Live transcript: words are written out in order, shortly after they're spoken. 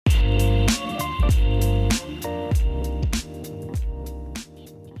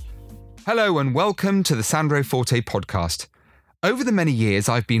Hello and welcome to the Sandro Forte podcast. Over the many years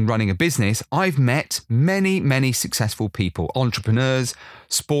I've been running a business, I've met many successful people, entrepreneurs,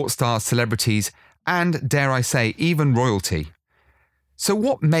 sports stars, celebrities, and dare I say, even royalty. So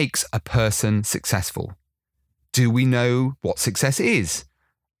what makes a person successful? Do we know what success is?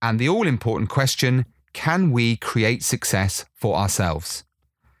 And the all-important question, can we create success for ourselves?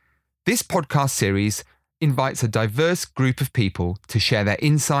 This podcast series invites a diverse group of people to share their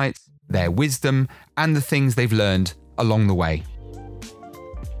insights, their wisdom, and the things they've learned along the way.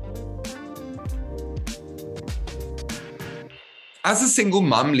 As a single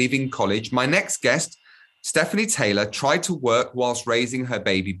mum leaving college, my next guest, Stephanie Taylor, tried to work whilst raising her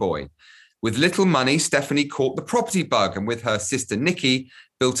baby boy. With little money, Stephanie caught the property bug and with her sister Nikki,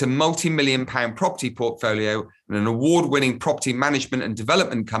 built a multi-million-pound property portfolio and an award-winning property management and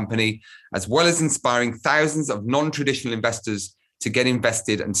development company, as well as inspiring thousands of non-traditional investors to get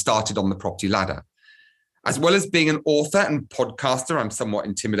invested and started on the property ladder. As well as being an author and podcaster, I'm somewhat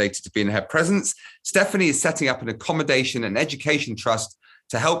intimidated to be in her presence. Stephanie is setting up an accommodation and education trust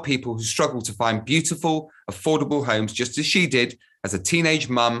to help people who struggle to find beautiful, affordable homes, just as she did as a teenage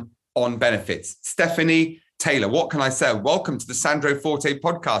mum on benefits. Stephanie Taylor, what can I say? Welcome to the Sandro Forte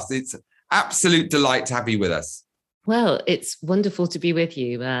podcast. It's an absolute delight to have you with us. Well, it's wonderful to be with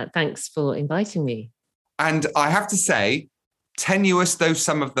you. Thanks for inviting me. And I have to say, tenuous though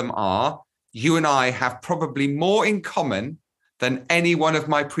some of them are, you and I have probably more in common than any one of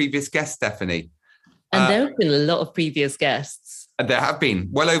my previous guests, Stephanie. And there have been a lot of previous guests. There have been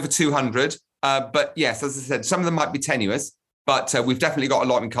well over 200. But yes, as I said, some of them might be tenuous, but we've definitely got a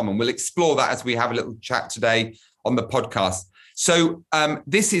lot in common. We'll explore that as we have a little chat today on the podcast. So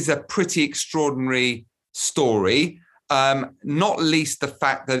this is a pretty extraordinary story, not least the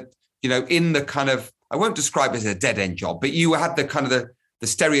fact that, you know, in the kind of, I won't describe it as a dead-end job, but you had the kind of the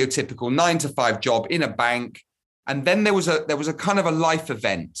stereotypical 9-to-5 job in a bank. And then there was a kind of a life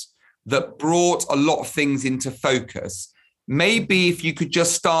event that brought a lot of things into focus. Maybe if you could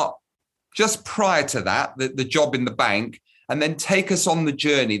just start just prior to that, the job in the bank, and then take us on the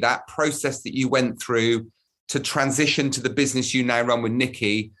journey, that process that you went through to transition to the business you now run with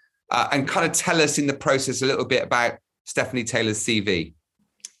Nikki, and kind of tell us in the process a little bit about Stephanie Taylor's CV.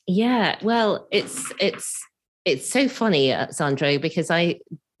 Yeah, well, it's so funny, Sandro, because I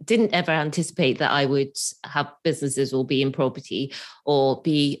didn't ever anticipate that I would have businesses or be in property or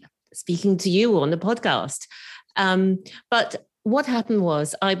be speaking to you on the podcast. But what happened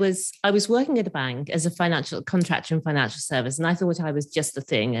was I was working at a bank as a financial contractor in financial service, and I thought I was just the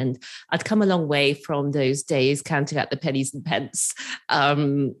thing. And I'd come a long way from those days counting out the pennies and pence,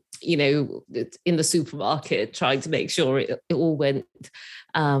 you know, in the supermarket, trying to make sure it all went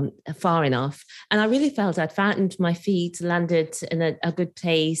far enough. And I really felt I'd found my feet, landed in a good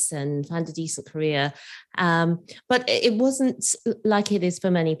place and found a decent career. But it wasn't like it is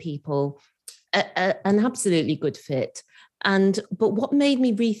for many people, an absolutely good fit. But what made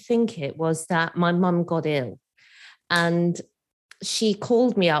me rethink it was that my mum got ill, and she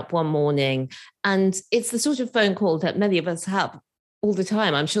called me up one morning, and it's the sort of phone call that many of us have all the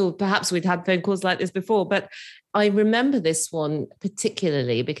time. I'm sure perhaps we'd had phone calls like this before, but I remember this one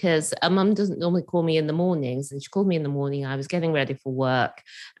particularly because a mum doesn't normally call me in the mornings, and she called me in the morning. I was getting ready for work.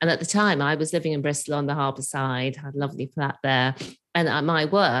 And at the time I was living in Bristol on the harbour side, had a lovely flat there. And my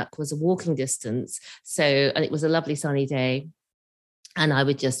work was a walking distance. And it was a lovely sunny day. And I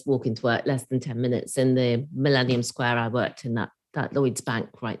would just walk into work less than 10 minutes in the Millennium Square. I worked in that Lloyd's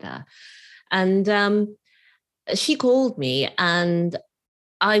Bank right there. And she called me and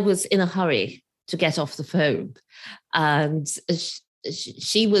I was in a hurry to get off the phone. And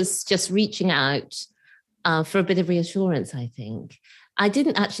she was just reaching out for a bit of reassurance, I think. I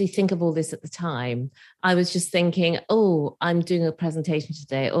didn't actually think of all this at the time. I was just thinking, oh, I'm doing a presentation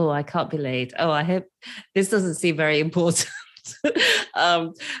today. Oh, I can't be late. Oh, I hope this doesn't seem very important.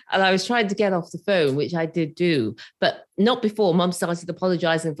 And I was trying to get off the phone, which I did do, but not before Mum started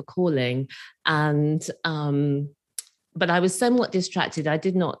apologizing for calling. And but I was somewhat distracted. I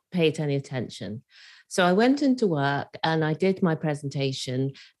did not pay it any attention. So I went into work and I did my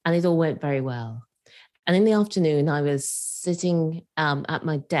presentation and it all went very well. And in the afternoon, I was sitting at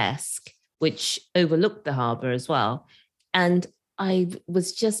my desk, which overlooked the harbour as well. And I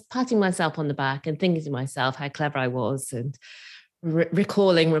was just patting myself on the back and thinking to myself how clever I was and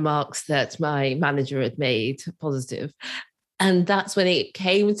recalling remarks that my manager had made positive. And that's when it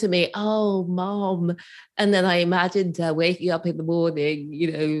came to me, oh, Mom. And then I imagined her waking up in the morning,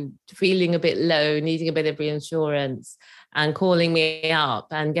 you know, feeling a bit low, needing a bit of reassurance and calling me up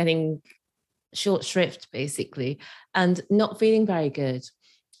and getting short shrift, basically, and not feeling very good.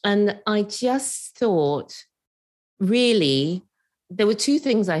 And I just thought, really, there were two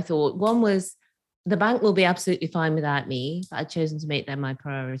things I thought. One was the bank will be absolutely fine without me, but I'd chosen to make them my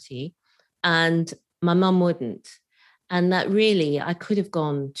priority. And my mum wouldn't. And that really, I could have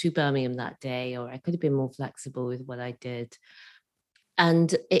gone to Birmingham that day, or I could have been more flexible with what I did.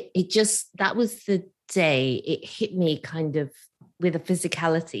 And it just, that was the day it hit me kind of with a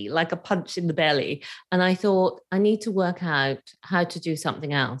physicality, like a punch in the belly. And I thought, I need to work out how to do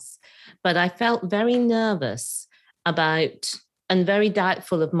something else. But I felt very nervous about and very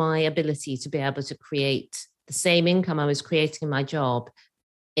doubtful of my ability to be able to create the same income I was creating in my job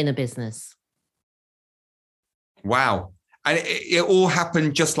in a business. Wow. And it all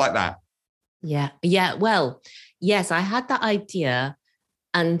happened just like that. Yeah. Yeah. Well, yes, I had that idea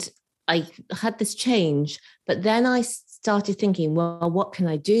and I had this change, but then I started thinking, well, what can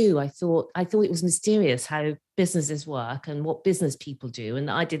I do? I thought it was mysterious how businesses work and what business people do.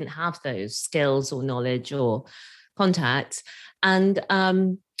 And I didn't have those skills or knowledge or contacts. And,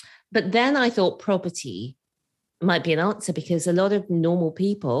 but then I thought property might be an answer, because a lot of normal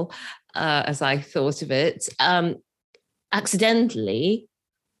people, as I thought of it, accidentally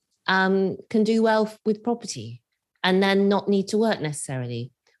can do well with property and then not need to work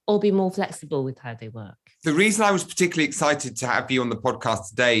necessarily, or be more flexible with how they work. The reason I was particularly excited to have you on the podcast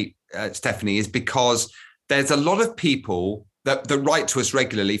today, Stephanie, is because there's a lot of people that write to us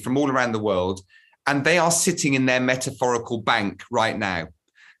regularly from all around the world, and they are sitting in their metaphorical bank right now,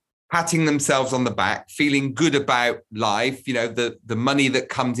 patting themselves on the back, feeling good about life. You know, the money that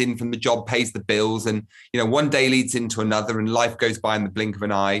comes in from the job pays the bills, and, you know, one day leads into another and life goes by in the blink of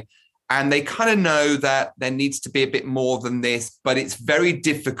an eye. And they kind of know that there needs to be a bit more than this, but it's very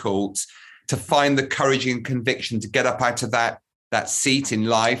difficult to find the courage and conviction to get up out of that seat in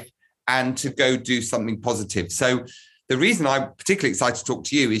life and to go do something positive. So the reason I'm particularly excited to talk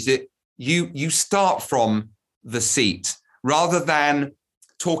to you is that you start from the seat, rather than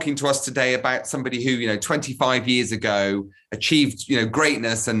talking to us today about somebody who, you know, 25 years ago achieved, you know,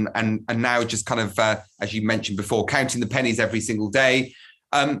 greatness and now just kind of, as you mentioned before, counting the pennies every single day.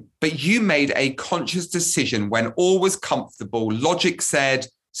 But you made a conscious decision when all was comfortable. Logic said,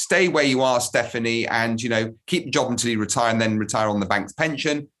 stay where you are, Stephanie, and, you know, keep the job until you retire and then retire on the bank's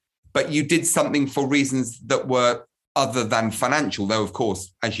pension. But you did something for reasons that were other than financial, though, of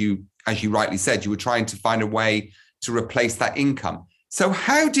course, as you rightly said, you were trying to find a way to replace that income. So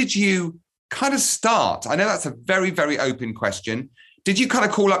how did you kind of start? I know that's a very, very open question. Did you kind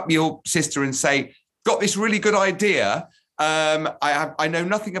of call up your sister and say, got this really good idea? I know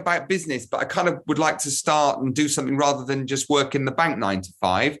nothing about business, but I kind of would like to start and do something rather than just work in the bank 9 to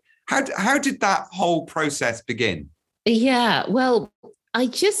 5. How did that whole process begin? Yeah, well, I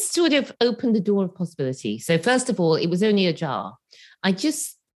just sort of opened the door of possibility. So first of all, it was only a jar. I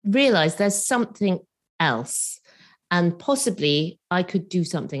just realized there's something else, and possibly I could do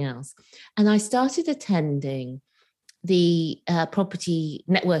something else. And I started attending the property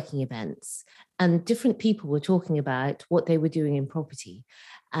networking events, and different people were talking about what they were doing in property.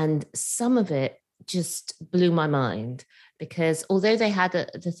 And some of it just blew my mind, because although they had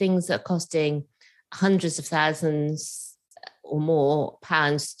the things that are costing hundreds of thousands or more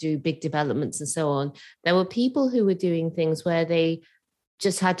pounds to do big developments and so on, there were people who were doing things where they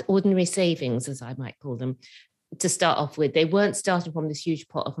just had ordinary savings, as I might call them, to start off with. They weren't starting from this huge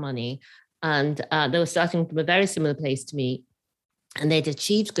pot of money, and they were starting from a very similar place to me, and they'd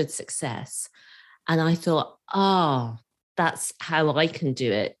achieved good success. And I thought, that's how I can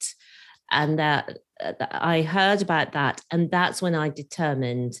do it. And I heard about that. And that's when I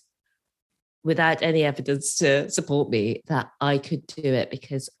determined, without any evidence to support me, that I could do it.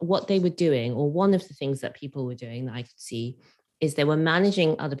 Because what they were doing, or one of the things that people were doing that I could see, is they were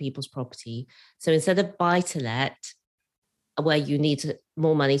managing other people's property. So instead of buy to let, where you need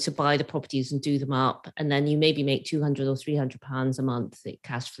more money to buy the properties and do them up, and then you maybe make £200 or £300 a month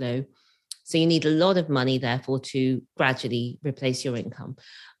cash flow. So you need a lot of money, therefore, to gradually replace your income.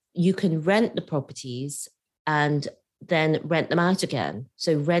 You can rent the properties and then rent them out again.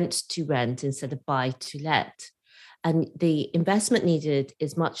 So rent to rent instead of buy to let. And the investment needed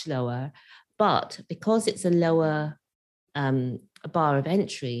is much lower. But because it's a lower bar of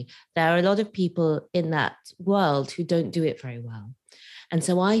entry, there are a lot of people in that world who don't do it very well. And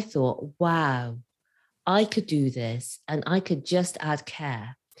so I thought, wow, I could do this, and I could just add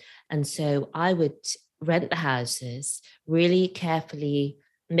care. And so I would rent the houses, really carefully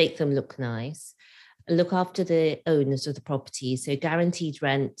make them look nice, look after the owners of the property. So guaranteed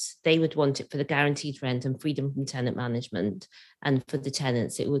rent, they would want it for the guaranteed rent and freedom from tenant management. And for the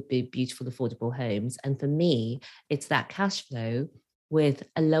tenants, it would be beautiful, affordable homes. And for me, it's that cash flow with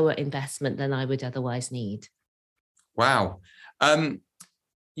a lower investment than I would otherwise need. Wow.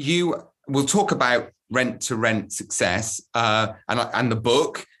 You will talk about rent to rent success and the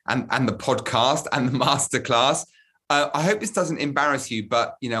book and the podcast and the masterclass. I hope this doesn't embarrass you,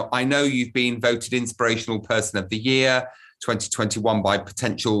 but I know you've been voted Inspirational Person of the Year 2021 by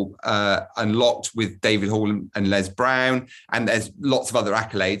Potential Unlocked with David Hall and Les Brown, and there's lots of other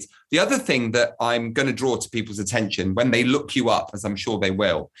accolades. The other thing that I'm going to draw to people's attention when they look you up, as I'm sure they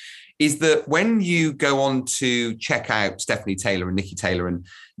will, is that when you go on to check out Stephanie Taylor and Nikki Taylor and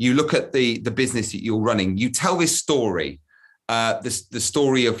you look at the business that you're running, you tell this story, the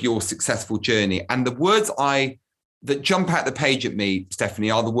story of your successful journey. And the words that jump out the page at me,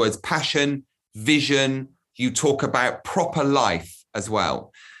 Stephanie, are the words passion, vision. You talk about proper life as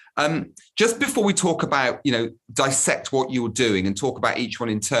well. Just before we talk about, dissect what you're doing and talk about each one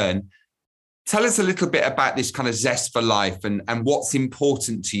in turn, tell us a little bit about this kind of zest for life and what's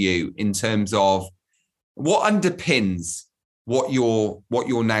important to you in terms of what underpins what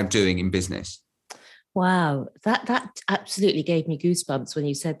you're now doing in business. Wow, that absolutely gave me goosebumps when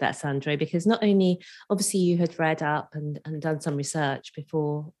you said that, Sandro, because not only obviously you had read up and done some research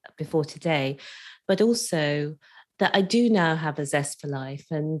before today, but also that I do now have a zest for life.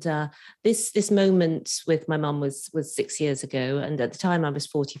 And this moment with my mum was 6 years ago, and at the time I was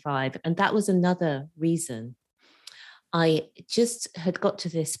 45, and that was another reason. I just had got to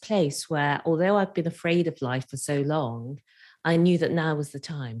this place where, although I've been afraid of life for so long, I knew that now was the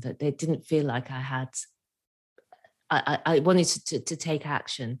time, that it didn't feel like I wanted to take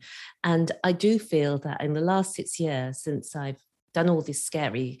action. And I do feel that in the last 6 years, since I've done all this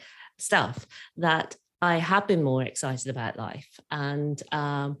scary stuff, that I have been more excited about life, and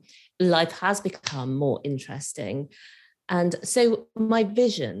life has become more interesting. And so my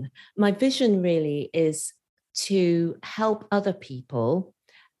vision really is to help other people,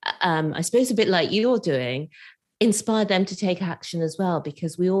 I suppose a bit like you're doing, inspire them to take action as well,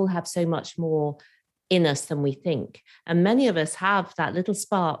 because we all have so much more in us than we think. And many of us have that little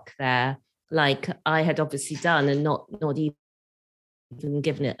spark there, like I had obviously done, and not even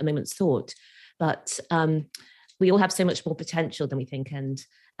given it a moment's thought. But we all have so much more potential than we think. And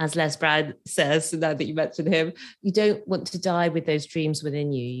as Les Brown says, now that you mentioned him, you don't want to die with those dreams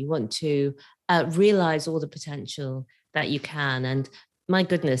within you. You want to realize all the potential that you can. And my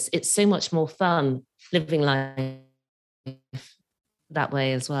goodness, it's so much more fun living life that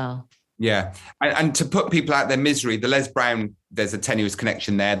way as well. Yeah. And to put people out their misery, the Les Brown, there's a tenuous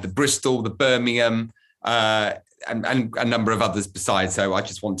connection there, the Bristol, the Birmingham, and a number of others besides. So I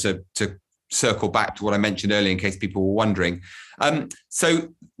just want to circle back to what I mentioned earlier in case people were wondering. So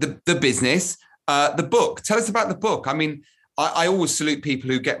the business, the book, tell us about the book. I mean, I always salute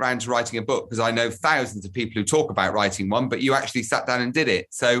people who get round to writing a book, because I know thousands of people who talk about writing one, but you actually sat down and did it.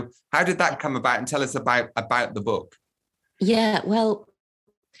 So how did that come about? And tell us about the book. Yeah, well,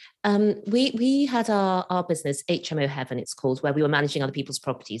 we had our business, HMO Heaven, it's called, where we were managing other people's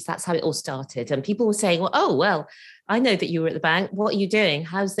properties. That's how it all started. And people were saying, well, I know that you were at the bank. What are you doing?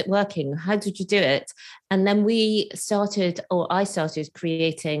 How's it working? How did you do it? And then I started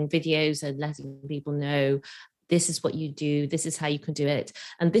creating videos and letting people know, this is what you do. This is how you can do it.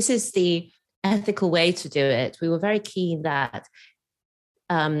 And this is the ethical way to do it. We were very keen that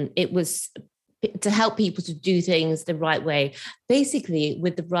it was to help people to do things the right way, basically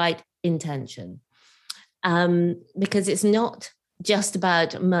with the right intention. Because it's not just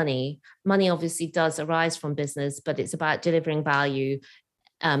about money. Money obviously does arise from business, but it's about delivering value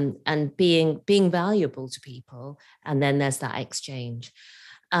and being valuable to people. And then there's that exchange.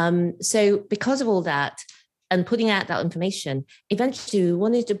 So because of all that, and putting out that information, eventually we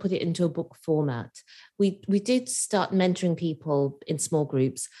wanted to put it into a book format. We did start mentoring people in small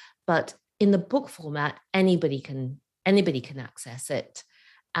groups, but in the book format, anybody can access it.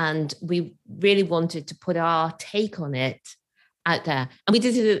 And we really wanted to put our take on it out there. And we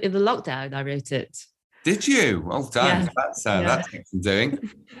did it in the lockdown. I wrote it. Did you? Well done. Yeah. That's excellent doing.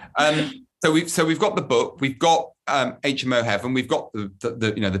 So we've got the book, we've got HMO Heaven, we've got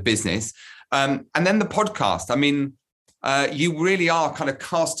the business, and then the podcast. I mean, you really are kind of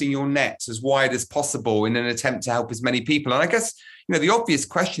casting your net as wide as possible in an attempt to help as many people. And I guess the obvious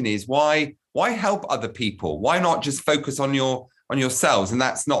question is why help other people? Why not just focus on yourselves? And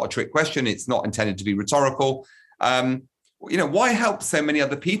that's not a trick question. It's not intended to be rhetorical. Why help so many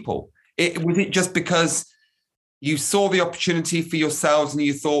other people? Was it just because you saw the opportunity for yourselves and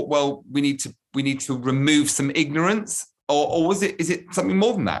you thought, well, we need to remove some ignorance, or is it something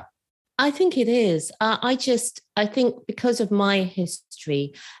more than that? I think it is. I think because of my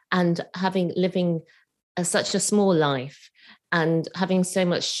history and living such a small life and having so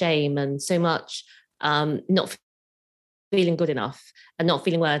much shame and so much not feeling good enough and not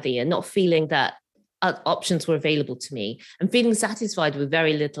feeling worthy and not feeling that options were available to me and feeling satisfied with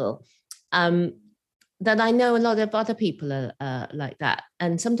very little. That I know a lot of other people are like that.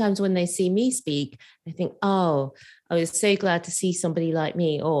 And sometimes when they see me speak, they think, oh, I was so glad to see somebody like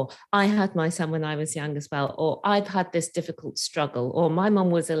me, or I had my son when I was young as well, or I've had this difficult struggle, or my mum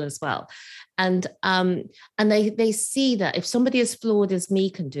was ill as well. And they see that if somebody as flawed as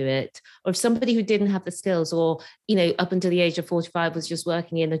me can do it, or if somebody who didn't have the skills, or, up until the age of 45 was just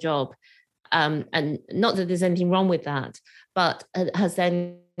working in a job, and not that there's anything wrong with that, but has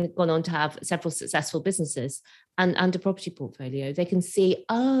then gone on to have several successful businesses and a property portfolio, they can see,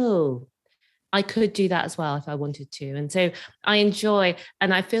 oh, I could do that as well if I wanted to. And so I enjoy,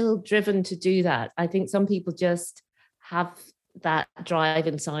 and I feel driven to do that. I think some people just have that drive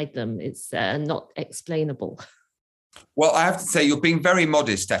inside them. It's not explainable. Well, I have to say, you're being very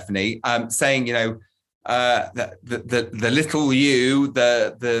modest, Stephanie, saying, the little you,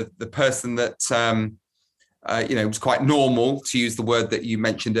 the person that, was quite normal, to use the word that you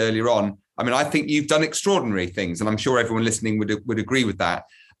mentioned earlier on. I mean, I think you've done extraordinary things, and I'm sure everyone listening would agree with that.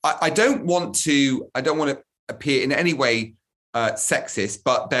 I don't want to appear in any way sexist,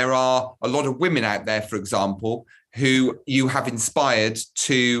 but there are a lot of women out there, for example, who you have inspired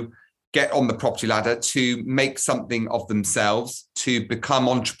to get on the property ladder, to make something of themselves, to become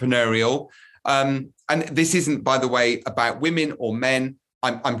entrepreneurial. And this isn't, by the way, about women or men.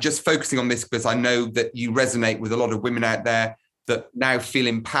 I'm just focusing on this because I know that you resonate with a lot of women out there that now feel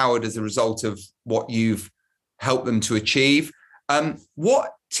empowered as a result of what you've helped them to achieve.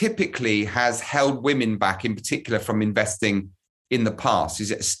 What typically has held women back, in particular, from investing in the past?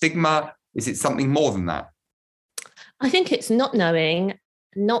 Is it a stigma? Is it something more than that? I think it's not knowing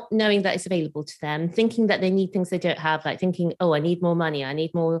that it's available to them, thinking that they need things they don't have, like thinking, oh, I need more money, I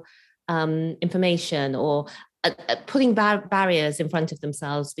need more information, or putting barriers in front of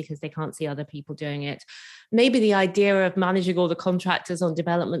themselves because they can't see other people doing it. Maybe the idea of managing all the contractors on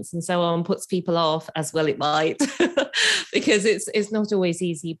developments and so on puts people off, as well it might, because it's not always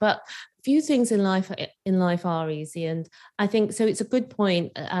easy. But few things in life are easy, and I think so. It's a good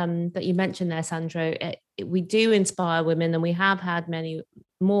point that you mentioned there, Sandro. We do inspire women, and we have had many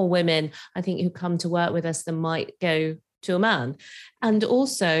more women, I think, who come to work with us than might go to a man. And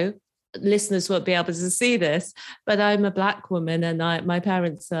also, listeners won't be able to see this, but I'm a Black woman, and my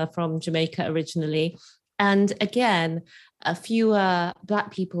parents are from Jamaica originally. And again, a fewer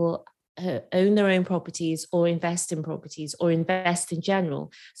Black people own their own properties or invest in properties or invest in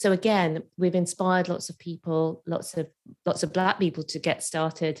general. So again, we've inspired lots of people, lots of Black people to get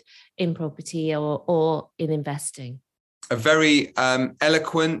started in property or in investing. A very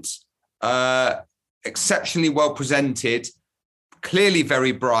eloquent, exceptionally well presented, clearly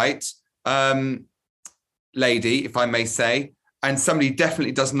very bright lady, if I may say, and somebody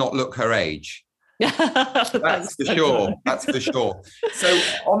definitely does not look her age. That's for sure. That's for sure. So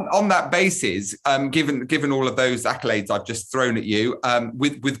on that basis, given all of those accolades I've just thrown at you,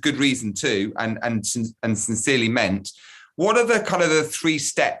 with good reason too, and sincerely meant, what are the kind of the 3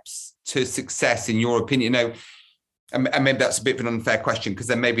 steps to success in your opinion? And maybe that's a bit of an unfair question because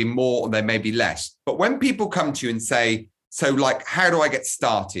there may be more or there may be less. But when people come to you and say, so like, how do I get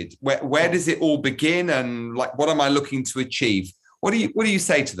started? Where does it all begin? And like, what am I looking to achieve? What do you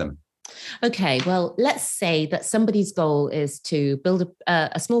say to them? Okay, well, let's say that somebody's goal is to build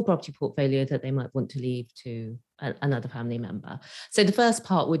a small property portfolio that they might want to leave to another family member. So the first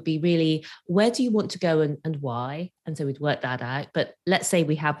part would be really, where do you want to go and why? And so we'd work that out. But let's say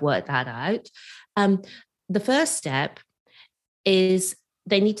we have worked that out. The first step is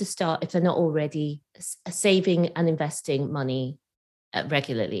they need to start, if they're not already, saving and investing money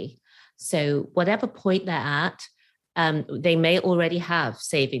regularly. So whatever point they're at, they may already have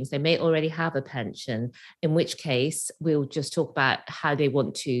savings, they may already have a pension, in which case we'll just talk about how they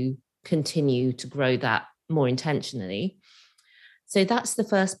want to continue to grow that more intentionally. So that's the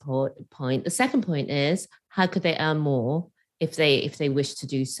first point. The second point is, how could they earn more if they wish to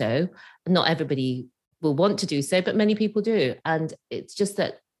do so? Not everybody will want to do so, but many people do. And it's just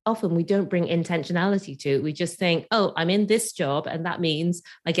that often we don't bring intentionality to it. We just think, oh, I'm in this job and that means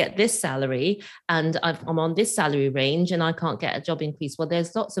I get this salary and I'm on this salary range and I can't get a job increase. Well,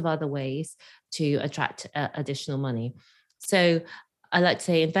 there's lots of other ways to attract additional money. So I like to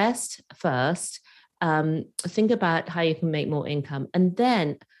say invest first, think about how you can make more income, and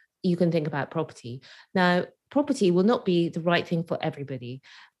then you can think about property. Now, property will not be the right thing for everybody.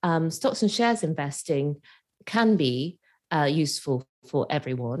 Stocks and shares investing can be, useful for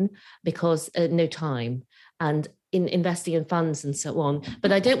everyone because no time and in investing in funds and so on.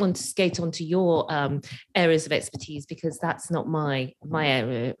 But I don't want to skate onto your areas of expertise because that's not my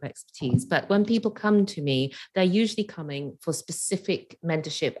area of expertise. But when people come to me, they're usually coming for specific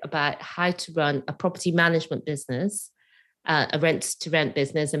mentorship about how to run a property management business, a rent-to-rent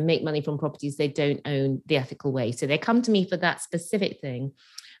business, and make money from properties they don't own the ethical way. So they come to me for that specific thing.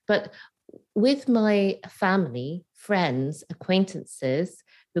 But with my family, friends, acquaintances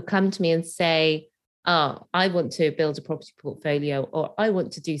who come to me and say, oh, I want to build a property portfolio or I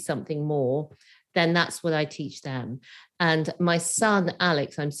want to do something more, then that's what I teach them. And my son,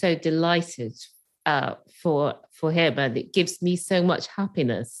 Alex, I'm so delighted for him, and it gives me so much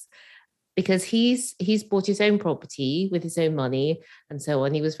happiness because he's bought his own property with his own money and so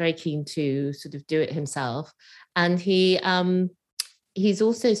on. He was very keen to sort of do it himself. And he's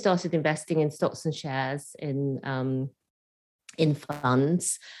also started investing in stocks and shares in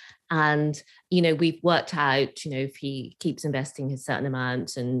funds. And, we've worked out, if he keeps investing a certain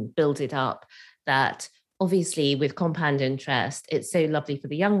amount and build it up, that obviously with compound interest, it's so lovely for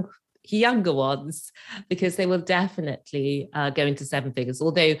the younger ones because they will definitely go into seven figures.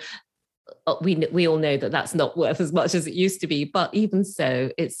 Although we all know that that's not worth as much as it used to be. But even so,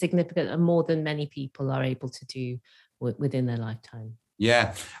 it's significant and more than many people are able to do within their lifetime.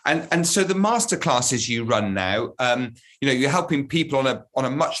 Yeah. And so the masterclasses you run now, you're helping people on a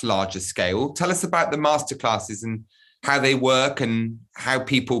much larger scale. Tell us about the masterclasses and how they work and how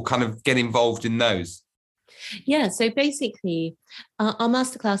people kind of get involved in those. Yeah, so basically, our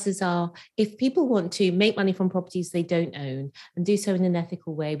masterclasses are if people want to make money from properties they don't own and do so in an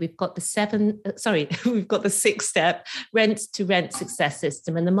ethical way. We've got the 6-step rent-to-rent success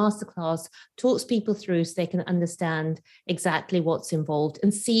system, and the masterclass talks people through so they can understand exactly what's involved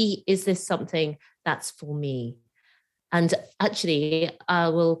and see, is this something that's for me? And actually, I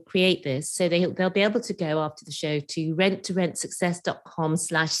will create this so they'll be able to go after the show to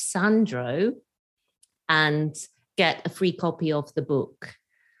renttorentssuccess.com/Sandro and get a free copy of the book.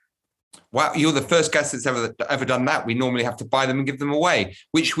 Wow, you're the first guest that's ever done that. We normally have to buy them and give them away,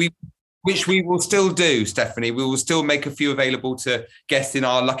 which we will still do, Stephanie. We will still make a few available to guests in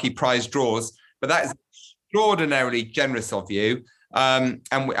our lucky prize draws. But that is extraordinarily generous of you. And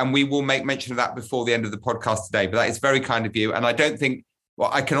we will make mention of that before the end of the podcast today. But that is very kind of you. And I don't think,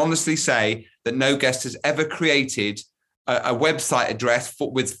 I can honestly say that no guest has ever created a website address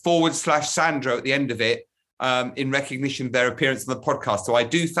with /Sandro at the end of it in recognition of their appearance on the podcast. So I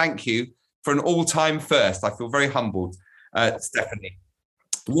do thank you for an all-time first. I feel very humbled, Stephanie.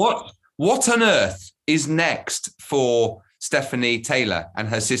 What on earth is next for Stephanie Taylor and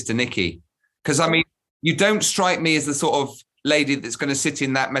her sister Nikki? Because, you don't strike me as the sort of lady that's going to sit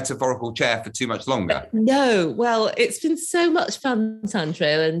in that metaphorical chair for too much longer. No, well, it's been so much fun, Sandro,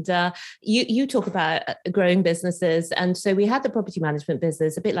 and you talk about growing businesses, and so we had the property management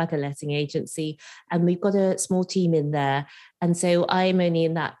business, a bit like a letting agency, and we've got a small team in there, and so I'm only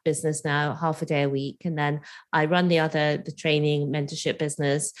in that business now half a day a week, and then I run the training mentorship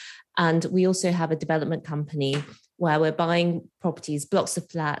business, and we also have a development company where we're buying properties, blocks of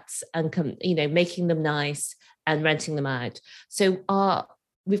flats, and making them nice and renting them out. So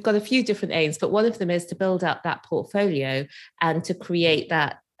we've got a few different aims, but one of them is to build up that portfolio and to create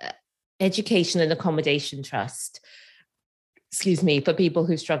that education and accommodation trust, for people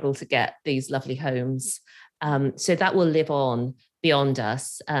who struggle to get these lovely homes. So that will live on beyond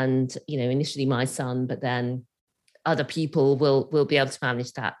us. And, initially my son, but then other people will be able to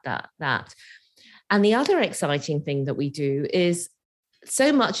manage that. And the other exciting thing that we do is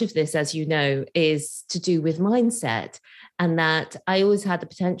so much of this, as you know, is to do with mindset, and that I always had the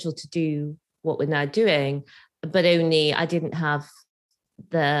potential to do what we're now doing, but only I didn't have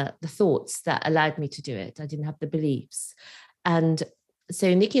the thoughts that allowed me to do it. I didn't have the beliefs. And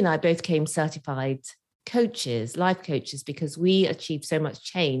so Nikki and I both became certified coaches, life coaches, because we achieved so much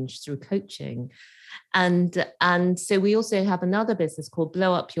change through coaching. And so we also have another business called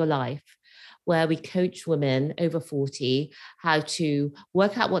Blow Up Your Life, where we coach women over 40 how to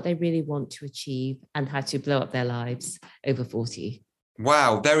work out what they really want to achieve and how to blow up their lives over 40.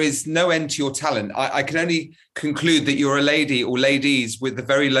 Wow, there is no end to your talent. I can only conclude that you're a lady or ladies with a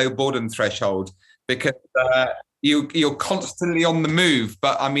very low boredom threshold, because you're constantly on the move.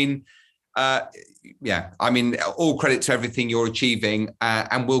 But all credit to everything you're achieving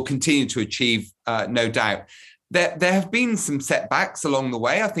and will continue to achieve, no doubt. There have been some setbacks along the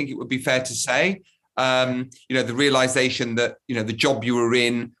way, I think it would be fair to say. The realization that, the job you were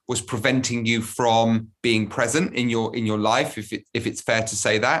in was preventing you from being present in your life, if it's fair to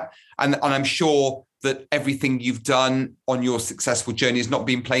say that. And I'm sure that everything you've done on your successful journey has not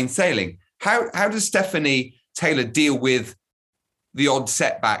been plain sailing. How does Stephanie Taylor deal with the odd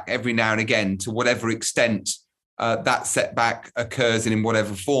setback every now and again, to whatever extent that setback occurs and in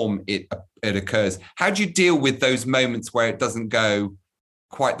whatever form it occurs? How do you deal with those moments where it doesn't go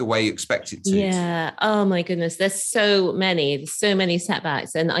quite the way you expect it to? Yeah. Oh my goodness. There's so many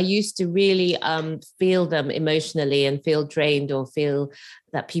setbacks. And I used to really feel them emotionally and feel drained, or feel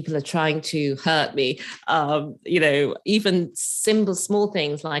that people are trying to hurt me. Even small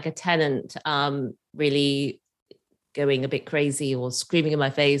things like a tenant really going a bit crazy or screaming in my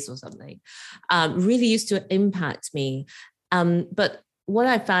face or something, really used to impact me. But what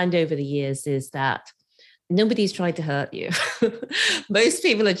I found over the years is that nobody's trying to hurt you. Most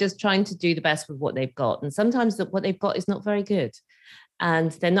people are just trying to do the best with what they've got. And sometimes what they've got is not very good.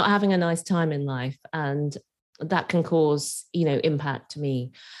 And they're not having a nice time in life. And that can cause, impact to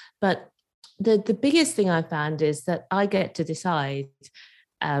me. But the biggest thing I found is that I get to decide.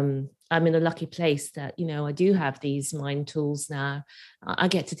 I'm in a lucky place that, I do have these mind tools now. I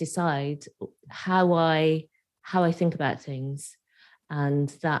get to decide how I think about things. And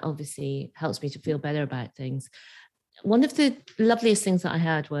that obviously helps me to feel better about things. One of the loveliest things that I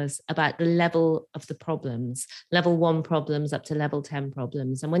heard was about the level of the problems, level 1 problems up to level 10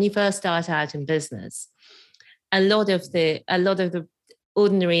 problems. And when you first start out in business, a lot of the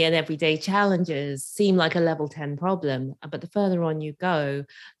ordinary and everyday challenges seem like a level 10 problem, but the further on you go,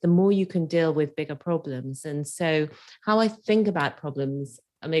 the more you can deal with bigger problems. And so how I think about problems,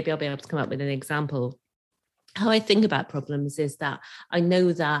 and maybe I'll be able to come up with an example. How I think about problems is that I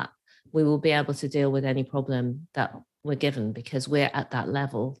know that we will be able to deal with any problem that we're given, because we're at that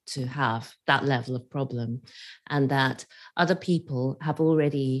level to have that level of problem, and that other people have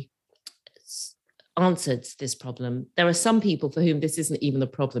already answered this problem. There are some people for whom this isn't even a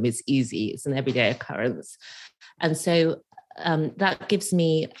problem. It's easy. It's an everyday occurrence. And so that gives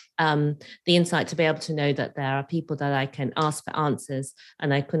me the insight to be able to know that there are people that I can ask for answers,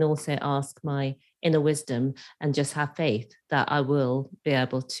 and I can also ask my inner wisdom and just have faith that I will be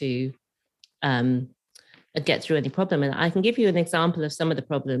able to get through any problem. And I can give you an example of some of the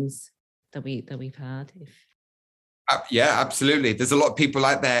problems that we've had. Yeah, absolutely. There's a lot of people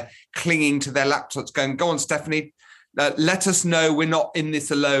out there clinging to their laptops going, go on, Stephanie, let us know we're not in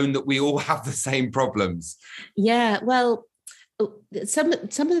this alone, that we all have the same problems. Yeah, well, some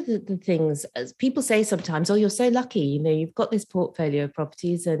of the things, as people say sometimes, oh, you're so lucky, you've got this portfolio of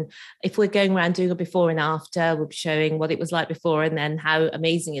properties, and if we're going around doing a before and after, we'll be showing what it was like before and then how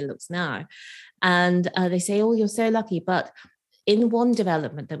amazing it looks now. And they say, oh, you're so lucky. But in one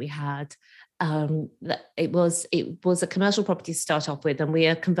development that we had, it was a commercial property to start off with, and we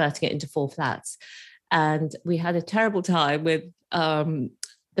are converting it into 4 flats. And we had a terrible time with the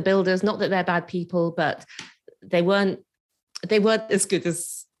builders. Not that they're bad people, but they weren't as good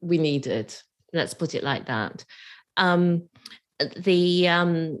as we needed. Let's put it like that. The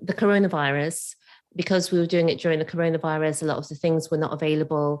coronavirus, because we were doing it during the coronavirus, a lot of the things were not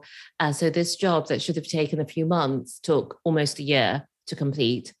available. So this job that should have taken a few months took almost a year to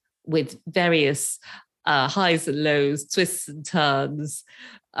complete, with various highs and lows, twists and turns,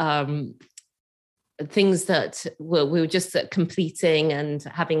 things that we were just completing and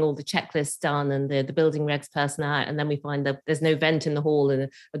having all the checklists done and the building regs person out. And then we find that there's no vent in the hall and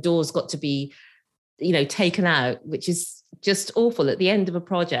a door's got to be, taken out, which is just awful at the end of a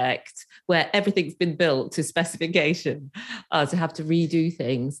project where everything's been built to specification, to have to redo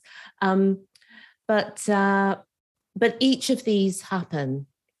things. But each of these happen.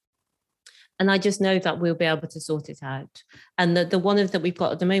 And I just know that we'll be able to sort it out. And the one that we've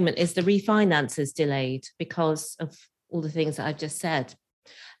got at the moment is the refinance is delayed because of all the things that I've just said.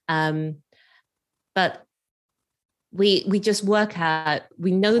 But we just work out, we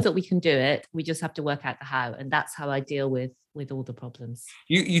know that we can do it. We just have to work out the how. And that's how I deal with all the problems.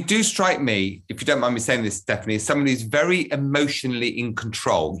 You do strike me, if you don't mind me saying this, Stephanie, as somebody who's very emotionally in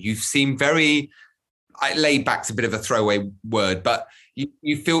control. You seem very, laid back's a bit of a throwaway word, but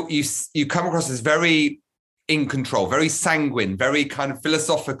you feel you come across as very in control, very sanguine, very kind of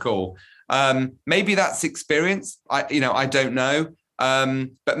philosophical. Maybe that's experience. I don't know.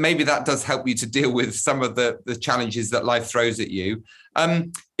 But maybe that does help you to deal with some of the challenges that life throws at you.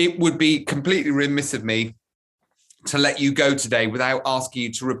 It would be completely remiss of me to let you go today without asking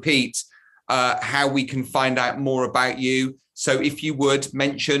you to repeat how we can find out more about you. So if you would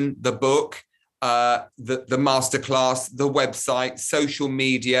mention the book, the masterclass, the website, social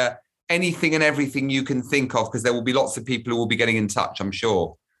media, anything and everything you can think of, because there will be lots of people who will be getting in touch, I'm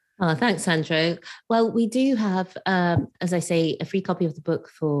sure. Oh, thanks, Sandro. Well, we do have, as I say, a free copy of the book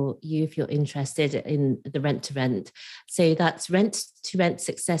for you if you're interested in the rent to rent. So that's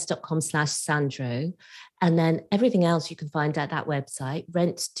renttoRentSuccess.com/Sandro. And then everything else you can find at that website,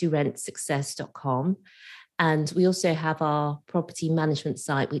 renttoRentSuccess.com. And we also have our property management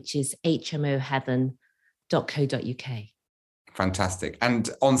site, which is hmoheaven.co.uk. Fantastic. And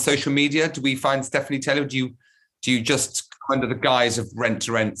on social media, do we find Stephanie Taylor? Do you just under the guise of Rent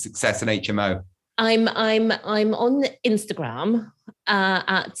to Rent Success and HMO? I'm on Instagram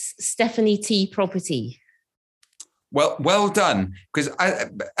at Stephanie T Property. Well done. Because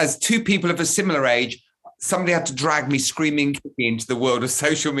as two people of a similar age, somebody had to drag me screaming into the world of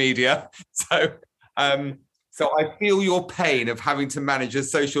social media. So I feel your pain of having to manage a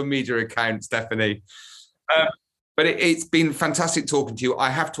social media account, Stephanie. But it's been fantastic talking to you.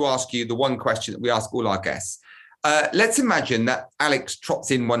 I have to ask you the one question that we ask all our guests. Let's imagine that Alex trots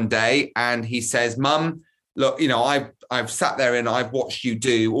in one day and he says, Mum, look, I've sat there and I've watched you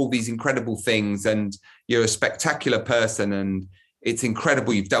do all these incredible things, and you're a spectacular person, and it's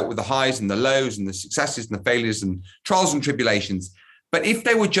incredible. You've dealt with the highs and the lows and the successes and the failures and trials and tribulations. But if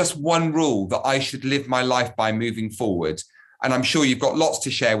there were just one rule that I should live my life by moving forward, and I'm sure you've got lots to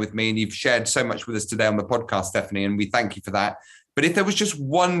share with me, and you've shared so much with us today on the podcast, Stephanie, and we thank you for that. But if there was just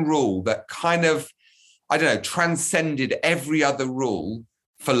one rule that kind of, I don't know, transcended every other rule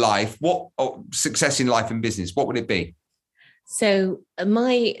for life, success in life and business, what would it be? So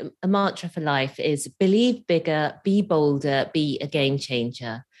my mantra for life is believe bigger, be bolder, be a game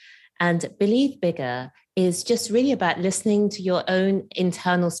changer. And believe bigger is just really about listening to your own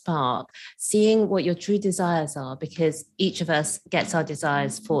internal spark, seeing what your true desires are, because each of us gets our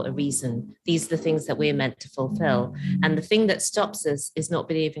desires for a reason. These are the things that we're meant to fulfill. And the thing that stops us is not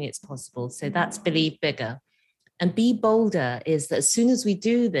believing it's possible. So that's believe bigger. And be bolder is that as soon as we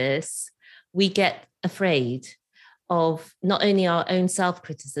do this, we get afraid of not only our own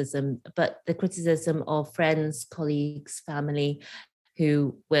self-criticism, but the criticism of friends, colleagues, family,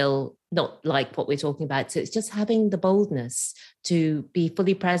 who will not like what we're talking about. So it's just having the boldness to be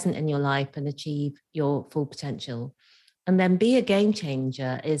fully present in your life and achieve your full potential. And then be a game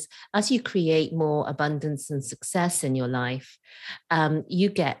changer is as you create more abundance and success in your life, you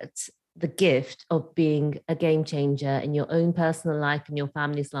get the gift of being a game changer in your own personal life, in your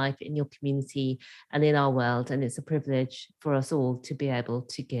family's life, in your community, and in our world. And it's a privilege for us all to be able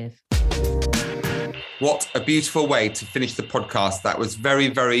to give. What a beautiful way to finish the podcast. That was very,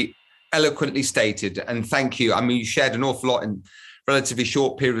 very eloquently stated. And thank you. I mean, you shared an awful lot in a relatively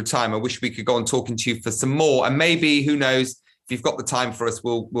short period of time. I wish we could go on talking to you for some more. And maybe, who knows, if you've got the time for us,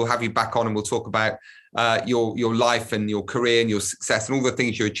 we'll have you back on and we'll talk about your life and your career and your success and all the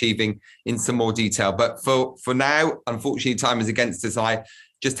things you're achieving in some more detail. But for now, unfortunately, time is against us. I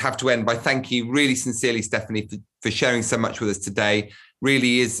just have to end by thanking you really sincerely, Stephanie, for sharing so much with us today.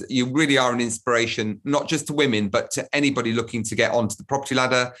 You really are an inspiration, not just to women, but to anybody looking to get onto the property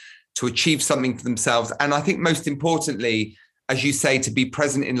ladder, to achieve something for themselves. And I think most importantly, as you say, to be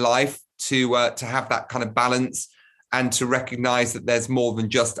present in life, to have that kind of balance, and to recognize that there's more than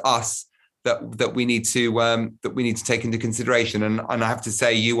just us that we need to take into consideration. And I have to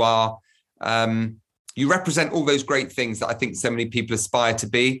say, you represent all those great things that I think so many people aspire to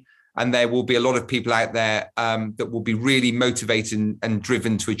be. And there will be a lot of people out there that will be really motivated and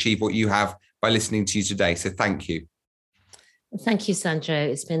driven to achieve what you have by listening to you today. So thank you. Thank you, Sandro.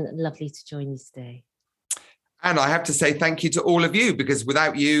 It's been lovely to join you today. And I have to say thank you to all of you, because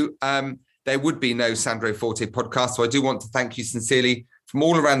without you, there would be no Sandro Forte podcast. So I do want to thank you sincerely from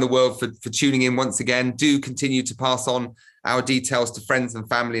all around the world for tuning in once again. Do continue to pass on our details to friends and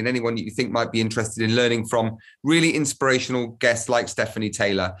family and anyone that you think might be interested in learning from really inspirational guests like Stephanie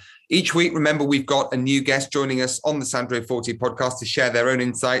Taylor. Each week, remember, we've got a new guest joining us on the Sandro Forte podcast to share their own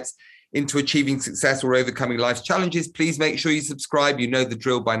insights into achieving success or overcoming life's challenges. Please make sure you subscribe. You know the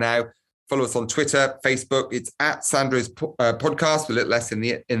drill by now. Follow us on Twitter, Facebook. It's at Sandro's podcast with a little less in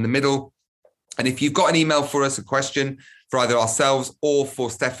the middle. And if you've got an email for us, a question for either ourselves or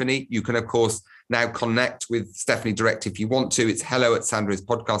for Stephanie, you can, of course, now connect with Stephanie direct if you want to. It's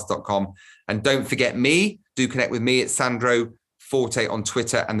hello@sandrospodcast.com. And don't forget me. Do connect with me at Sandro Forte on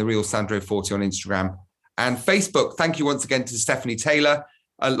Twitter and the real Sandro Forte on Instagram and Facebook. Thank you once again to Stephanie Taylor.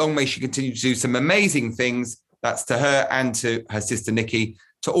 Long may she continue to do some amazing things. That's to her and to her sister, Nikki.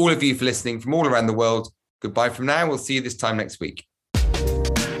 To all of you for listening from all around the world. Goodbye from now. We'll see you this time next week.